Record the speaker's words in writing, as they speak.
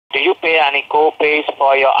you pay any co-pays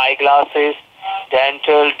for your eyeglasses,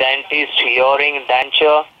 dental, dentist, hearing,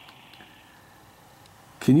 denture?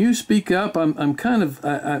 Can you speak up? I'm kind of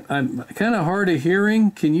hard of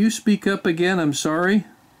hearing. Can you speak up again? I'm sorry.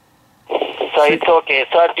 So it's okay.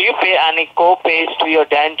 Sir, do you pay any co-pays to your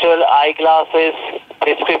dental, eyeglasses,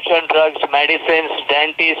 prescription drugs, medicines,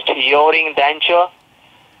 dentist, hearing, denture?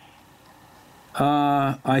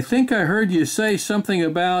 I think I heard you say something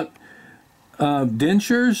about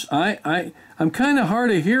dentures. I'm kind of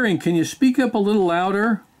hard of hearing. Can you speak up a little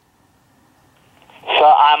louder? So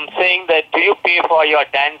I'm saying that do you pay for your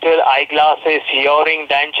dental, eyeglasses, hearing,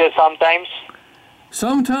 denture sometimes?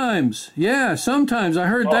 Sometimes, yeah, sometimes. I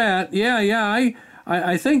heard that. Yeah.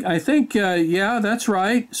 I think, yeah, that's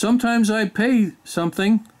right. Sometimes I pay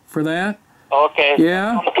something for that. Okay.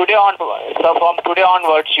 Yeah. From today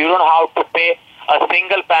onwards, you don't have to pay a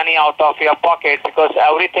single penny out of your pocket because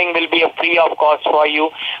everything will be free of cost for you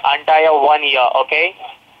entire 1 year. Okay.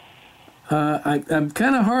 I'm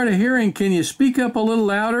kind of hard of hearing. Can you speak up a little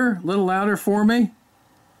louder for me?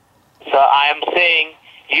 So I am saying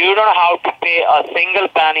you don't have to pay a single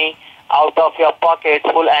penny out of your pocket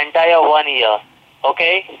full entire 1 year.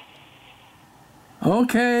 Okay?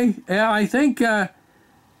 Okay. Yeah, I think, can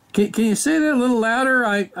you say that a little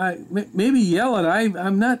louder? Maybe yell it.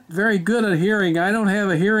 I'm not very good at hearing. I don't have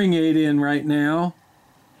a hearing aid in right now.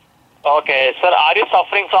 Okay. Sir, are you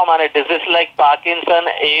suffering from any disease like Parkinson,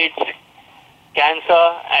 AIDS,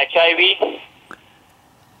 cancer, HIV?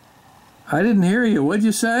 I didn't hear you. What'd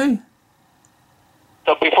you say?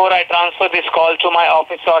 So before I transfer this call to my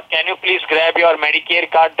officer, can you please grab your Medicare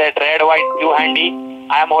card, that red, white, blue handy?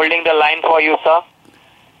 I am holding the line for you, sir.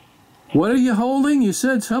 What are you holding? You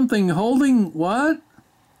said something holding what?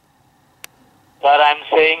 Sir, I'm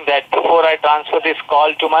saying that before I transfer this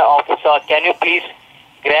call to my officer, can you please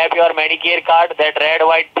grab your Medicare card, that red,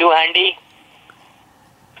 white, blue handy?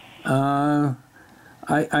 I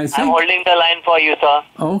think I'm holding the line for you, sir.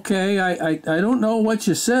 Okay, I don't know what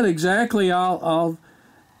you said exactly.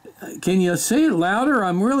 Can you say it louder?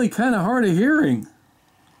 I'm really kind of hard of hearing.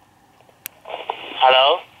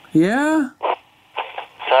 Hello? Yeah?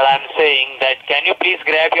 Sir, I'm saying that can you please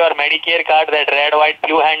grab your Medicare card, that red, white,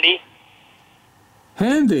 blue handy?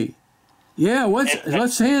 Handy? Yeah,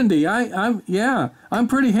 what's handy? I'm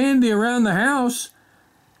pretty handy around the house.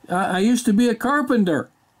 I used to be a carpenter.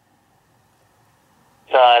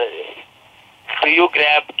 Sir, can you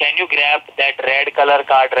grab that red color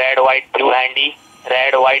card, red, white, blue handy?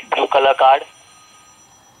 Red, white, blue color card?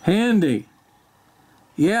 Handy.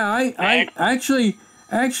 Yeah, I actually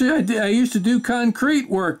I used to do concrete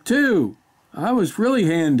work too. I was really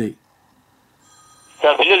handy.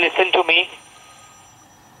 Sir, will you listen to me?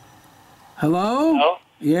 Hello? Hello?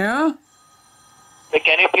 Yeah? So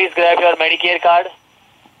can you please grab your Medicare card?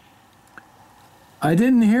 I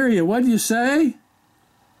didn't hear you. What did you say?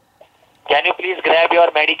 Can you please grab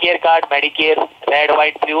your Medicare card, Medicare, red,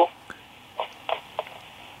 white, blue?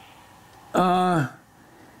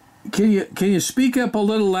 Can you speak up a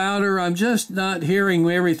little louder? I'm just not hearing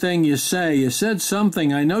everything you say. You said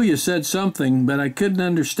something. I know you said something, but I couldn't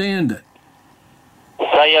understand it.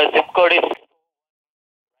 Sir, your zip code is...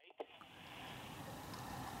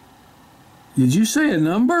 Did you say a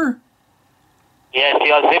number? Yes,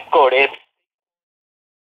 your zip code is...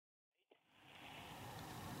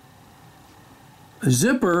 A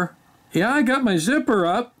zipper? Yeah, I got my zipper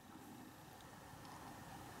up.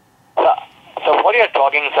 So what you're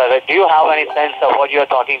talking, sir? Do you have any sense of what you're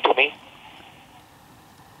talking to me?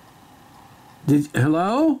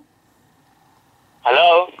 Hello?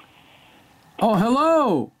 Hello? Oh,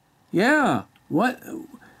 hello. Yeah. What?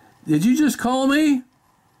 Did you just call me?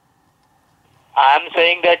 I'm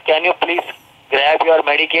saying that can you please grab your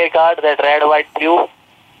Medicare card, that red, white, blue?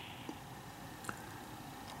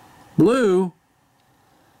 Blue?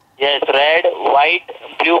 Yes, red, white,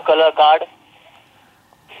 blue color card.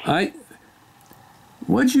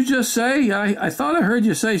 What'd you just say? I thought I heard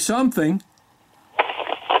you say something.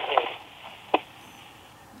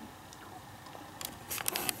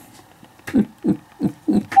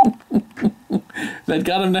 That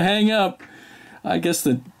got him to hang up. I guess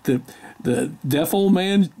the deaf old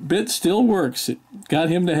man bit still works. It got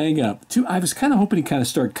him to hang up. I was kind of hoping he kind of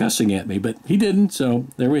started cussing at me, but he didn't, so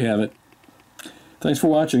there we have it. Thanks for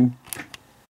watching.